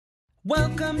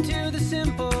Welcome to the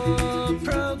Simple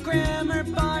Programmer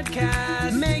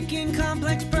Podcast, making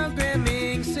complex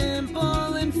programming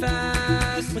simple and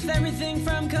fast, with everything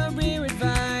from career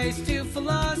advice to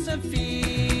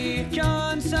philosophy.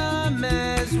 John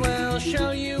Summers will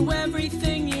show you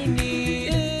everything you need.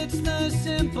 It's the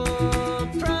Simple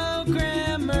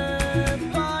Programmer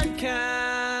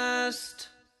Podcast.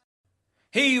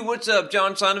 Hey, what's up?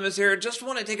 John Sonnemus here. Just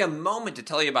want to take a moment to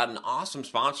tell you about an awesome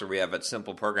sponsor we have at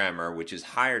Simple Programmer, which is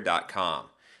Hired.com.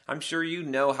 I'm sure you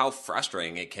know how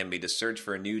frustrating it can be to search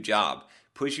for a new job.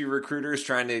 Pushy recruiters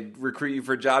trying to recruit you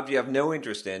for jobs you have no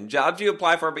interest in, jobs you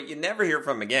apply for but you never hear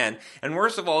from again, and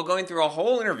worst of all, going through a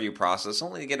whole interview process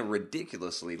only to get a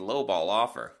ridiculously lowball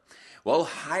offer. Well,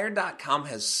 Hired.com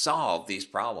has solved these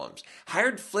problems.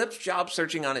 Hired flips job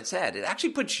searching on its head. It actually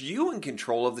puts you in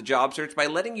control of the job search by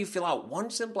letting you fill out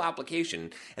one simple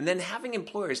application and then having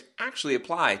employers actually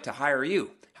apply to hire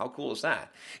you. How cool is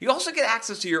that? You also get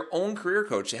access to your own career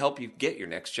coach to help you get your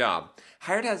next job.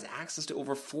 Hired has access to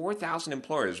over 4,000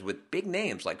 employers with big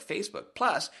names like Facebook.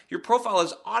 Plus, your profile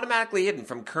is automatically hidden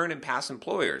from current and past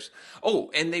employers.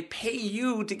 Oh, and they pay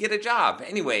you to get a job.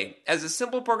 Anyway, as a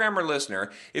Simple Programmer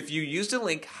listener, if you use the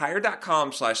link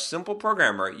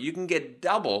hired.com/simpleprogrammer, you can get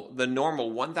double the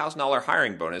normal $1,000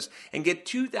 hiring bonus and get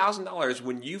 $2,000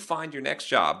 when you find your next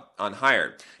job on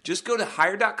Hired. Just go to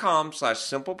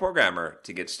hired.com/simpleprogrammer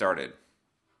to get started.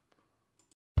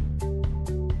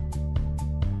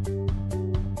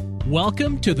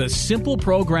 Welcome to the Simple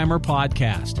Programmer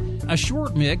Podcast, a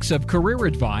short mix of career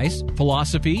advice,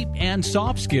 philosophy, and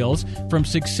soft skills from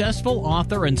successful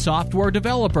author and software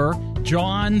developer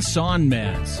John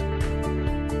Sonmez.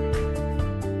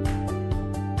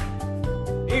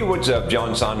 Hey, what's up?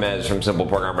 John Sonmez from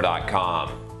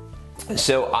SimpleProgrammer.com.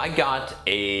 So I got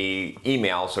a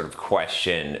email sort of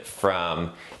question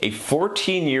from a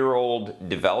 14-year-old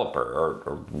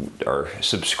developer or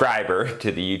subscriber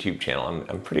to the YouTube channel.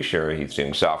 I'm pretty sure he's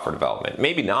doing software development.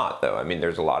 Maybe not, though. I mean,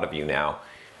 there's a lot of you now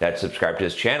that subscribe to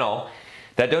his channel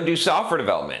that don't do software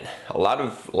development. A lot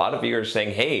of you are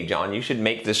saying, hey, John, you should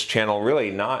make this channel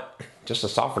really not just a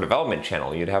software development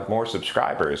channel. You'd have more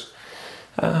subscribers.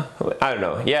 I don't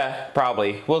know. Yeah,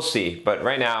 probably. We'll see. But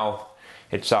right now,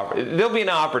 there'll be an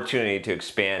opportunity to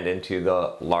expand into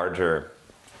the larger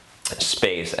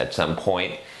space at some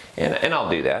point, and I'll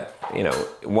do that,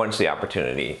 once the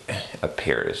opportunity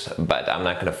appears, but I'm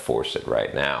not going to force it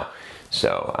right now.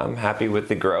 So I'm happy with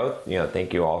the growth.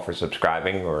 Thank you all for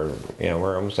subscribing, or,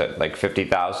 we're almost at like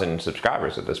 50,000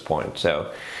 subscribers at this point.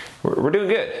 So we're doing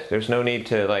good. There's no need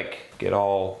to get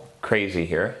all crazy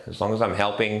here. As long as I'm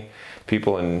helping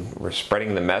people and we're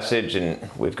spreading the message and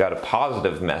we've got a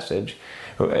positive message.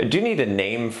 I do need a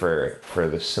name for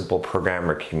the Simple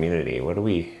Programmer community. What do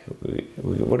we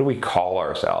call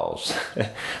ourselves? We'll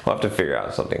have to figure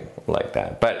out something like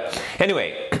that. But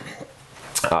anyway,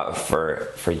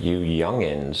 for you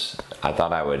youngins, I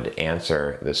thought I would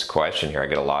answer this question here. I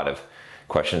get a lot of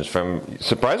questions from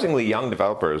surprisingly young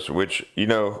developers, which, I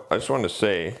just want to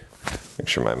say, make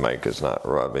sure my mic is not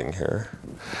rubbing here,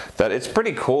 that it's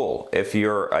pretty cool if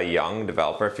you're a young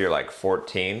developer, if you're like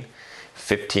 14,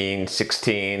 15,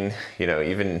 16,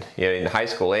 even in high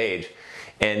school age,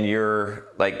 and you're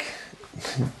you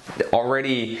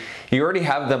already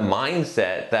have the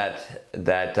mindset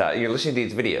that you're listening to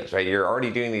these videos, right? You're already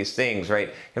doing these things, right?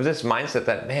 You have this mindset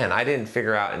that, man, I didn't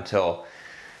figure out until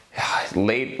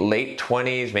late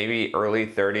 20s, maybe early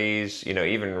 30s,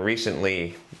 even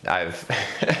recently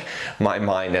my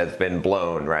mind has been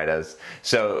blown, right?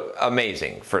 So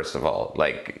amazing, first of all,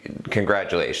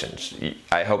 congratulations.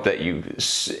 I hope that you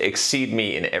exceed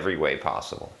me in every way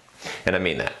possible, and I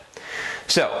mean that.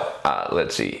 So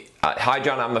let's see. Hi,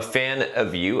 John. I'm a fan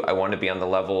of you. I want to be on the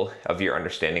level of your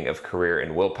understanding of career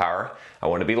and willpower. I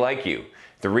want to be like you.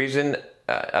 The reason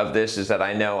of this is that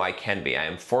I know I can be. I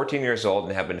am 14 years old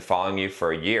and have been following you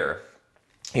for a year.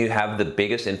 You have the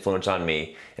biggest influence on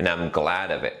me, and I'm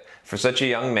glad of it. For such a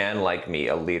young man like me,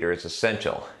 a leader is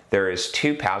essential. There is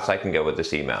 2 paths I can go with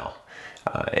this email.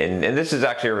 And this is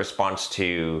actually a response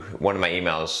to one of my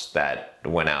emails that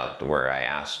went out where I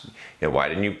asked, why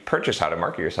didn't you purchase How to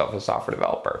Market Yourself as a Software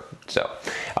Developer? So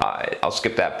I'll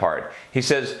skip that part. He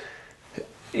says,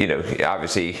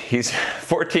 obviously he's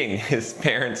 14. His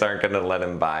parents aren't going to let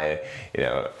him buy,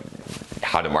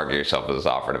 How to Market Yourself as a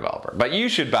Software Developer. But you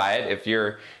should buy it if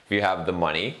you have the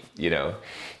money,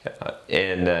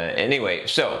 anyway,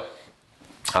 so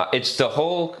it's the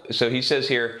whole. So he says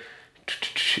here,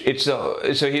 so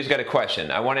he's got a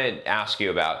question I want to ask you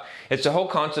about. It's the whole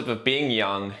concept of being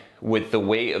young with the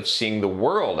way of seeing the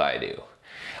world I do.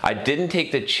 I didn't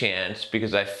take the chance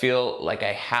because I feel like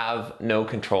I have no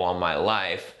control on my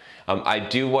life. I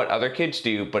do what other kids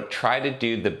do, but try to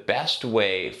do the best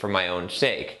way for my own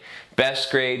sake.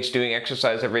 Best grades, doing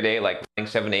exercise every day, like running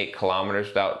 7 to 8 kilometers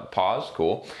without pause,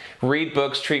 cool. Read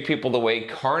books, treat people the way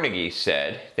Carnegie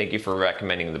said. Thank you for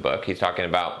recommending the book. He's talking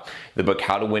about the book,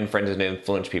 How to Win Friends and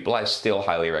Influence People. I still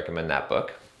highly recommend that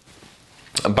book.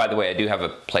 By the way, I do have a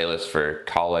playlist for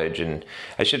college, and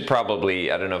I should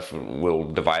probably, I don't know if we'll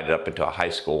divide it up into a high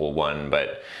school one,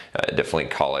 but definitely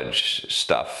college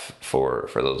stuff for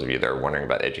those of you that are wondering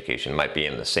about education. Might be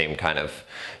in the same kind of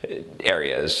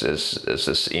areas as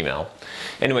this email.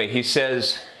 Anyway, he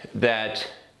says that,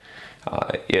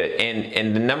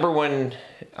 and the number one,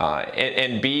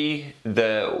 and be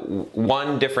the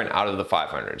one different out of the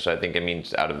 500. So I think it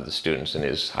means out of the students in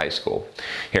his high school.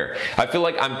 Here, I feel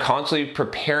like I'm constantly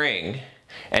preparing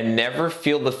and never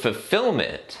feel the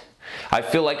fulfillment. I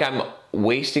feel like I'm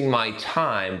wasting my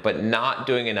time but not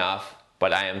doing enough,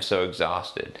 but I am so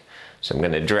exhausted. So I'm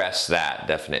going to address that,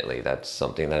 definitely. That's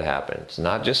something that happens.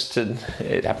 Not just to,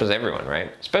 it happens to everyone,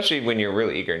 right? Especially when you're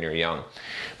really eager and you're young.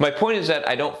 My point is that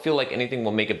I don't feel like anything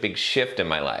will make a big shift in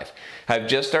my life. I've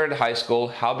just started high school.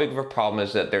 How big of a problem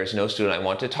is that there's no student I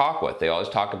want to talk with? They always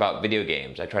talk about video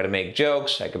games. I try to make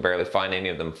jokes. I can barely find any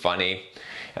of them funny.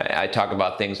 I talk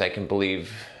about things I can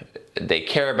believe they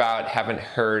care about. Haven't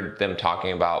heard them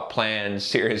talking about plans,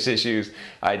 serious issues,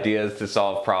 ideas to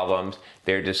solve problems.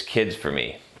 They're just kids for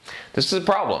me. This is a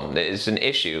problem. It's an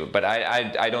issue, but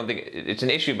I don't think it's an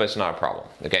issue, but it's not a problem.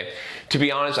 Okay. To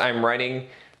be honest, I'm writing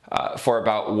for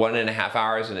about 1.5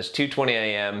 hours, and it's 2:20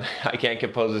 a.m. I can't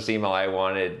compose this email I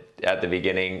wanted at the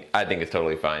beginning. I think it's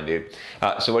totally fine, dude.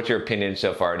 So what's your opinion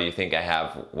so far? Do you think I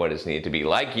have what is needed to be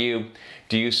like you?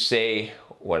 Do you say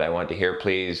what I want to hear,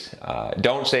 please?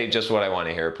 Don't say just what I want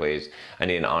to hear, please. I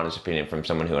need an honest opinion from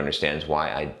someone who understands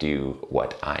why I do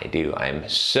what I do. I'm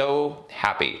so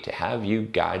happy to have you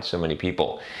guide so many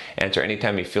people. Answer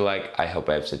anytime you feel like. I hope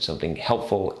I've said something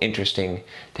helpful, interesting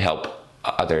to help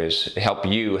others, help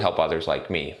you help others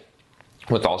like me.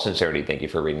 With all sincerity, thank you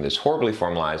for reading this horribly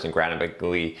formalized and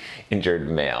grammatically injured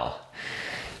mail.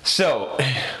 So,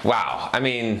 wow, I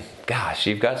mean, gosh,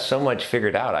 you've got so much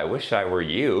figured out. I wish I were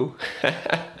you.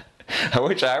 I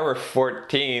wish I were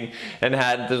 14 and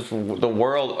had the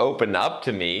world open up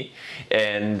to me.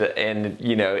 And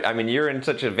you know, I mean, you're in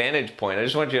such a vantage point. I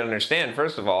just want you to understand,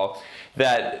 first of all,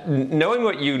 that knowing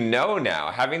what you know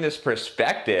now, having this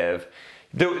perspective,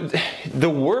 the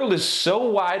world is so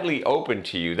widely open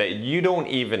to you that you don't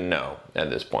even know at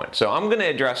this point. So I'm going to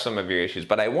address some of your issues,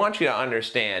 but I want you to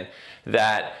understand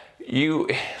that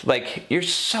you're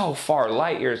so far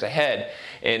light years ahead,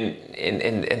 and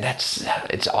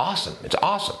it's awesome. It's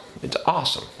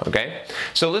awesome. Okay,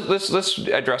 so let's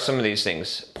address some of these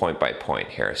things point by point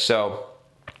here. So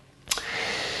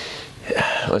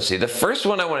let's see. The first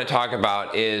one I want to talk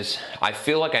about is I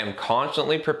feel like I'm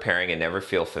constantly preparing and never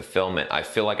feel fulfillment. I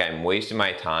feel like I'm wasting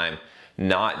my time,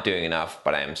 not doing enough,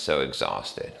 but I am so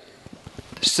exhausted.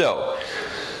 So,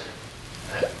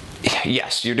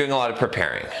 yes, you're doing a lot of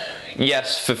preparing.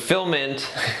 Yes, fulfillment,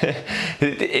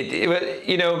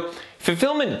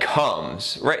 fulfillment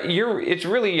comes, right? It's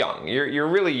really young. You're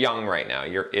really young right now.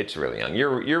 It's really young.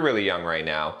 You're really young right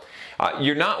now.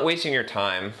 You're not wasting your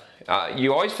time.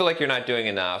 You always feel like you're not doing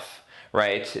enough,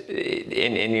 right?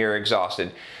 And you're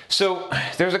exhausted. So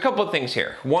there's a couple of things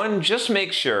here. One, just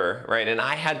make sure, right? And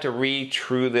I had to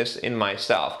re-true this in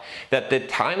myself, that the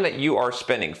time that you are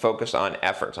spending focused on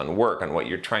efforts, on work, on what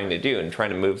you're trying to do and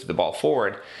trying to move the ball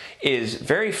forward is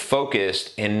very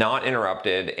focused and not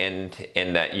interrupted, and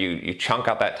that you chunk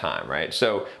out that time, right?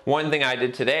 So one thing I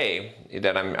did today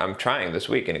that I'm trying this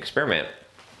week, an experiment,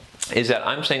 is that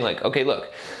I'm saying like, okay,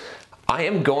 look, I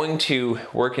am going to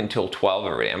work until 12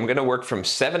 every day. I'm going to work from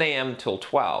 7 a.m. till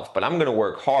 12, but I'm going to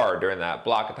work hard during that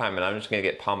block of time, and I'm just going to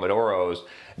get Pomodoros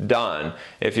done.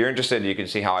 If you're interested, you can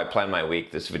see how I plan my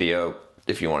week. This video,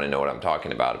 if you want to know what I'm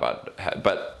talking about.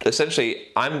 But essentially,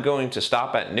 I'm going to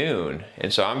stop at noon,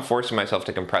 and so I'm forcing myself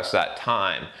to compress that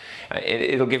time.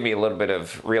 It'll give me a little bit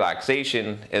of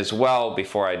relaxation as well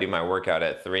before I do my workout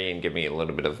at 3 and give me a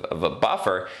little bit of a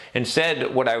buffer.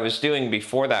 Instead, what I was doing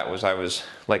before that was I was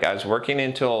working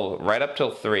until right up till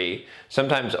 3,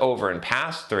 sometimes over and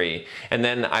past 3, and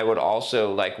then I would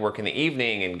also work in the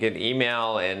evening and get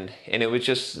email, and it was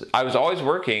just, I was always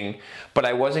working, but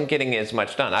I wasn't getting as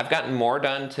much done. I've gotten more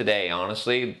done today,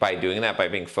 honestly, by doing that, by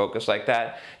being focused like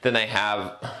that, than I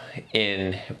have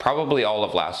in probably all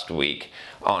of last week,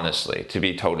 honestly, to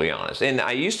be totally honest. And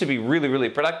I used to be really, really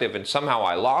productive, and somehow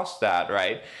I lost that,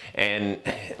 right? And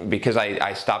because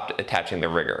I stopped attaching the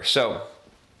rigor. So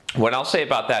what I'll say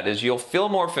about that is you'll feel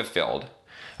more fulfilled,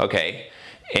 okay?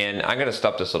 And I'm gonna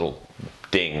stop this little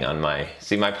ding on my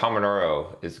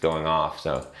Pomodoro is going off,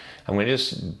 so I'm gonna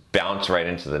just bounce right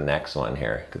into the next one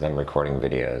here because I'm recording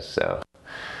videos, so.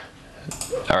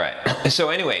 All right, so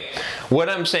anyway, what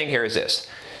I'm saying here is this.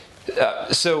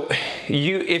 So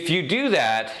if you do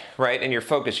that, right, and you're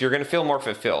focused, you're going to feel more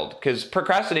fulfilled, because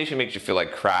procrastination makes you feel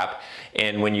like crap,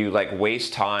 and when you like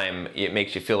waste time, it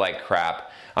makes you feel like crap.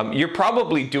 You're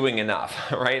probably doing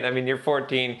enough, right? I mean, you're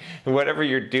 14, whatever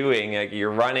you're doing, like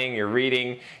you're running, you're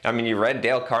reading. I mean, you read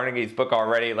Dale Carnegie's book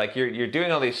already. Like you're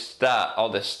doing all this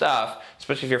stuff,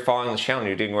 especially if you're following the channel and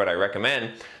you're doing what I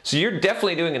recommend. So you're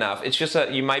definitely doing enough. It's just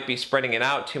that you might be spreading it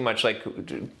out too much. Like,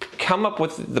 come up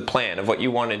with the plan of what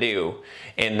you want to do,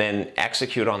 and then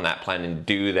execute on that plan and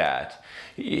do that.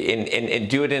 And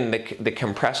do it in the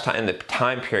compressed time, in the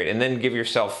time period, and then give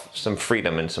yourself some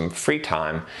freedom and some free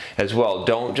time as well.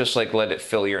 Don't just like let it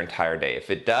fill your entire day. If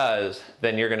it does,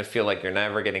 then you're going to feel like you're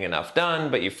never getting enough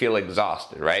done, but you feel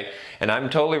exhausted, right? And I'm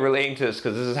totally relating to this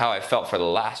because this is how I felt for the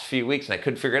last few weeks, and I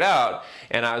couldn't figure it out.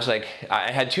 And I was like,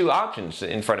 I had two options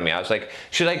in front of me. I was like,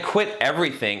 should I quit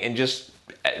everything and just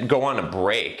go on a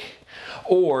break?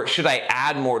 Or should I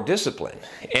add more discipline?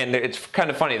 And it's kind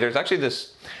of funny. There's actually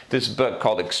this book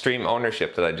called Extreme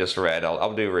Ownership that I just read.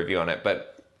 I'll do a review on it.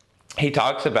 But he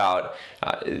talks about,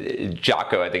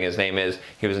 Jocko, I think his name is,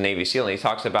 he was a Navy SEAL, and he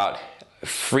talks about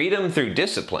freedom through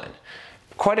discipline.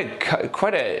 Quite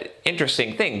a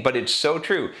interesting thing, but it's so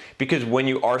true, because when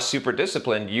you are super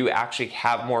disciplined, you actually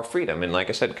have more freedom. And like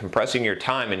I said, compressing your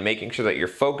time and making sure that you're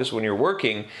focused when you're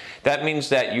working, that means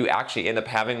that you actually end up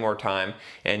having more time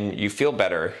and you feel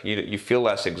better. You feel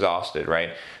less exhausted,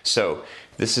 right? So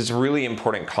this is a really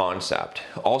important concept.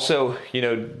 Also,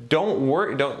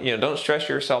 don't stress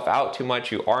yourself out too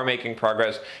much. You are making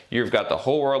progress. You've got the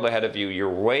whole world ahead of you. You're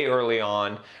way early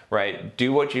on, right?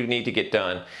 Do what you need to get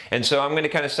done. And so I'm going to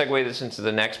kind of segue this into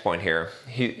the next point here.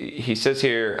 He says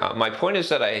here, my point is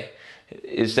that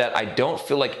I don't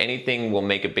feel like anything will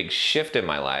make a big shift in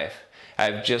my life.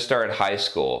 I've just started high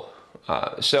school.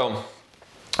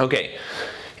 Okay.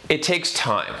 It takes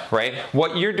time, right?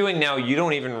 What you're doing now, you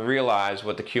don't even realize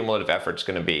what the cumulative effort's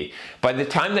going to be. By the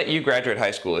time that you graduate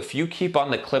high school, if you keep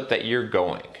on the clip that you're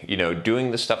going,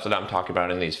 doing the stuff that I'm talking about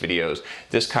in these videos,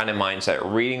 this kind of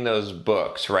mindset, reading those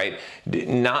books, right?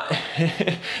 Not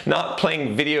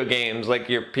playing video games like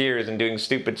your peers and doing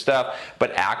stupid stuff,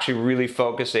 but actually really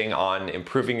focusing on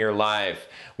improving your life,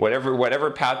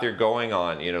 whatever path you're going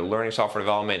on, learning software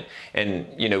development,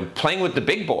 and playing with the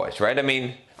big boys, right? I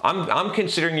mean, I'm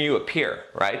considering you a peer,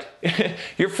 right?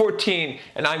 You're 14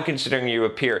 and I'm considering you a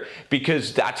peer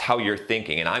because that's how you're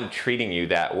thinking, and I'm treating you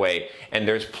that way. And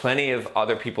there's plenty of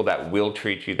other people that will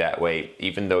treat you that way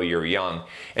even though you're young.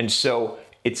 And so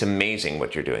it's amazing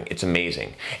what you're doing. It's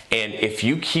amazing. And if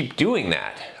you keep doing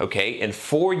that, okay, in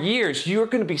 4 years, you're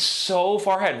going to be so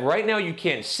far ahead. Right now you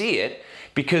can't see it,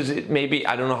 because it maybe,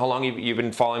 I don't know how long you've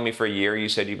been following me for a year. You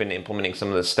said you've been implementing some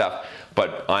of this stuff,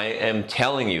 but I am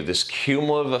telling you, this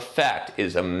cumulative effect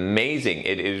is amazing.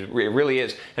 It really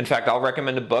is. In fact, I'll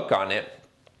recommend a book on it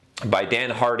by Dan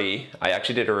Hardy. I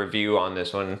actually did a review on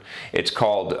this one. It's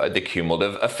called The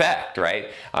Cumulative Effect, right?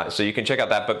 So you can check out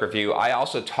that book review. I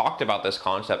also talked about this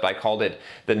concept. I called it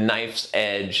The Knife's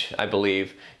Edge, I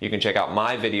believe. You can check out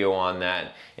my video on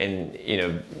that, and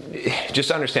just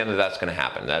understand that that's going to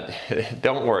happen.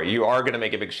 Don't worry, you are going to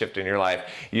make a big shift in your life.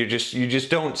 You just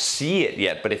don't see it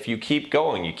yet, but if you keep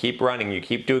going, you keep running, you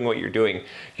keep doing what you're doing,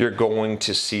 you're going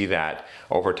to see that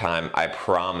over time. I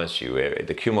promise you.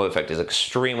 The cumulative effect is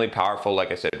extremely powerful.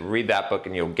 Like I said, read that book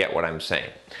and you'll get what I'm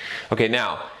saying. Okay,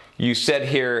 now, you said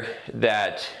here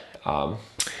that I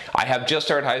have just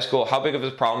started high school. How big of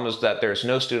a problem is that there's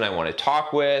no student I want to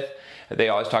talk with? They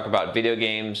always talk about video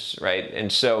games, right? And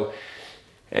so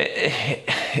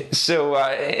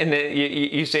and then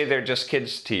you say they're just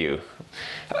kids to you.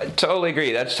 I totally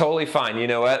agree. That's totally fine. You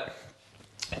know what?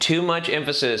 Too much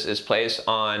emphasis is placed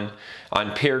on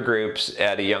peer groups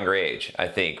at a younger age, I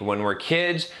think. When we're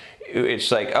kids,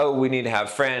 it's like, oh, we need to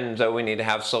have friends, oh, we need to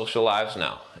have social lives.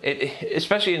 No.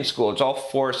 Especially in school, it's all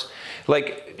forced.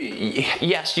 Like,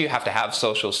 yes, you have to have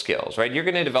social skills, right? You're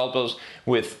going to develop those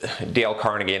with Dale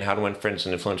Carnegie and how to win friends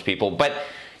and influence people, but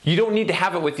you don't need to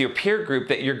have it with your peer group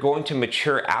that you're going to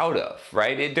mature out of,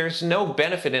 right? There's no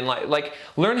benefit in life. Like,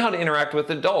 learn how to interact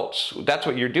with adults. That's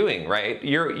what you're doing, right?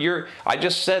 I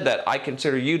just said that I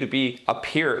consider you to be a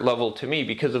peer level to me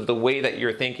because of the way that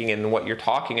you're thinking and what you're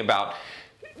talking about.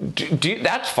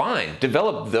 That's fine.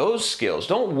 Develop those skills.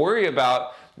 Don't worry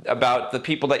about the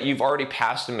people that you've already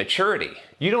passed in maturity.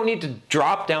 You don't need to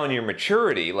drop down your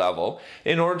maturity level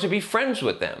in order to be friends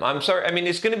with them. I'm sorry. I mean,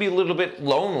 it's going to be a little bit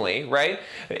lonely, right?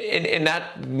 And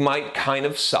that might kind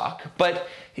of suck, but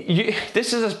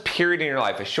this is a period in your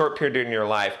life, a short period in your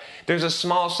life. There's a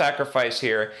small sacrifice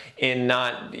here in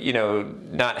not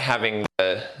having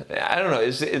I don't know,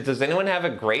 does anyone have a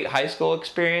great high school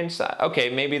experience? Okay,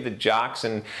 maybe the jocks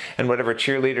and whatever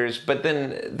cheerleaders, but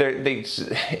then they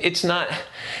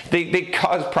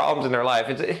cause problems in their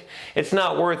life. It's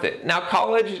not worth it. Now,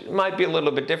 college might be a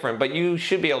little bit different, but you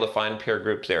should be able to find peer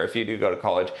groups there if you do go to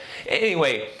college.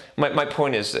 Anyway, my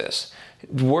point is this.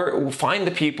 Find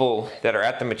the people that are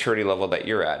at the maturity level that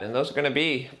you're at, and those are going to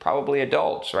be probably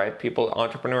adults, right? People,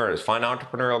 entrepreneurs. Find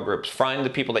entrepreneurial groups. Find the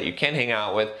people that you can hang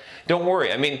out with. Don't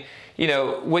worry. I mean,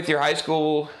 with your high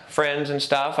school friends and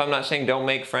stuff, I'm not saying don't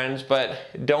make friends, but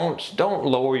don't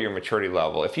lower your maturity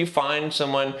level. If you find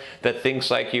someone that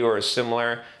thinks like you or is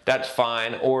similar, that's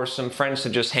fine. Or some friends to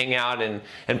just hang out and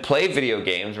play video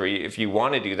games, or if you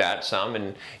want to do that some,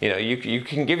 and you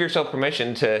can give yourself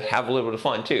permission to have a little bit of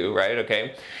fun too, right?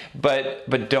 Okay, but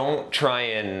don't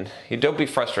don't be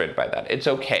frustrated by that. It's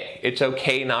okay. It's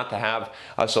okay not to have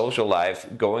a social life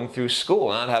going through school,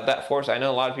 not have that force. I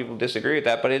know a lot of people disagree with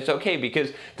that, but it's okay,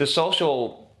 because the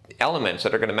social elements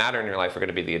that are going to matter in your life are going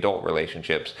to be the adult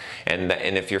relationships, and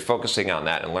if you're focusing on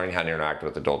that and learning how to interact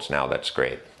with adults now, that's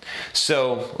great.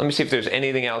 So let me see if there's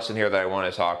anything else in here that I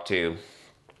want to talk to.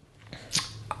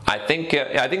 I think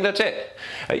that's it.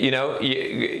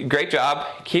 Great job.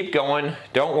 Keep going.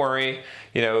 Don't worry.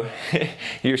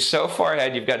 You're so far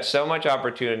ahead. You've got so much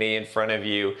opportunity in front of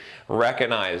you.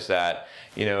 Recognize that.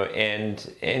 And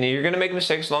you're going to make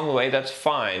mistakes along the way. That's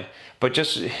fine. But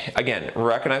just, again,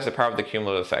 recognize the power of the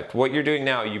cumulative effect. What you're doing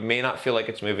now, you may not feel like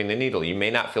it's moving the needle. You may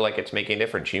not feel like it's making a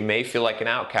difference. You may feel like an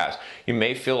outcast. You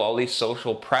may feel all these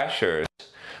social pressures.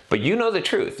 But you know the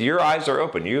truth. Your eyes are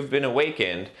open. You've been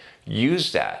awakened.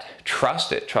 Use that.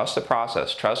 Trust it. Trust the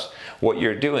process. Trust what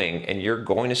you're doing, and you're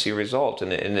going to see results,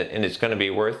 and it's going to be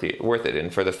worth it.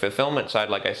 And for the fulfillment side,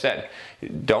 like I said,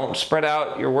 don't spread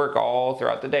out your work all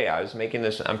throughout the day. I was making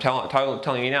this. I'm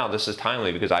telling you now, this is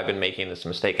timely because I've been making this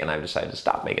mistake, and I've decided to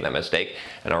stop making that mistake,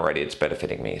 and already it's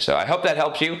benefiting me. So I hope that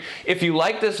helps you. If you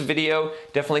like this video,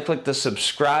 definitely click the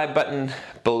subscribe button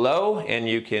below, and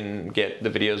you can get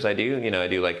the videos I do. I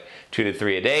do like 2 to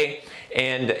 3 a day.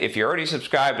 And if you're already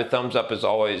subscribed, a thumbs up is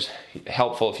always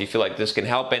helpful. If you feel like this can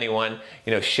help anyone,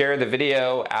 share the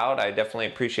video out. I definitely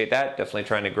appreciate that. Definitely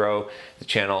trying to grow the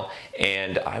channel.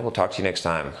 And I will talk to you next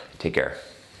time. Take care.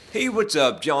 Hey, what's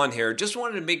up? John here. Just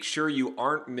wanted to make sure you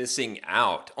aren't missing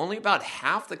out. Only about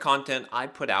half the content I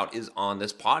put out is on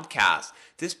this podcast.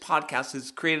 This podcast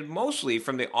is created mostly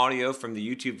from the audio from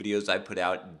the YouTube videos I put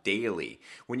out daily.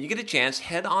 When you get a chance,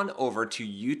 head on over to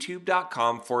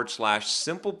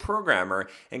youtube.com/simpleprogrammer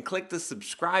and click the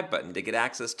subscribe button to get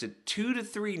access to 2 to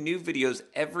 3 new videos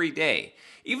every day.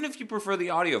 Even if you prefer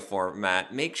the audio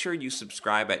format, make sure you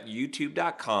subscribe at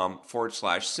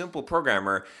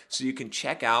youtube.com/simpleprogrammer so you can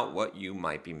check out what you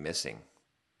might be missing.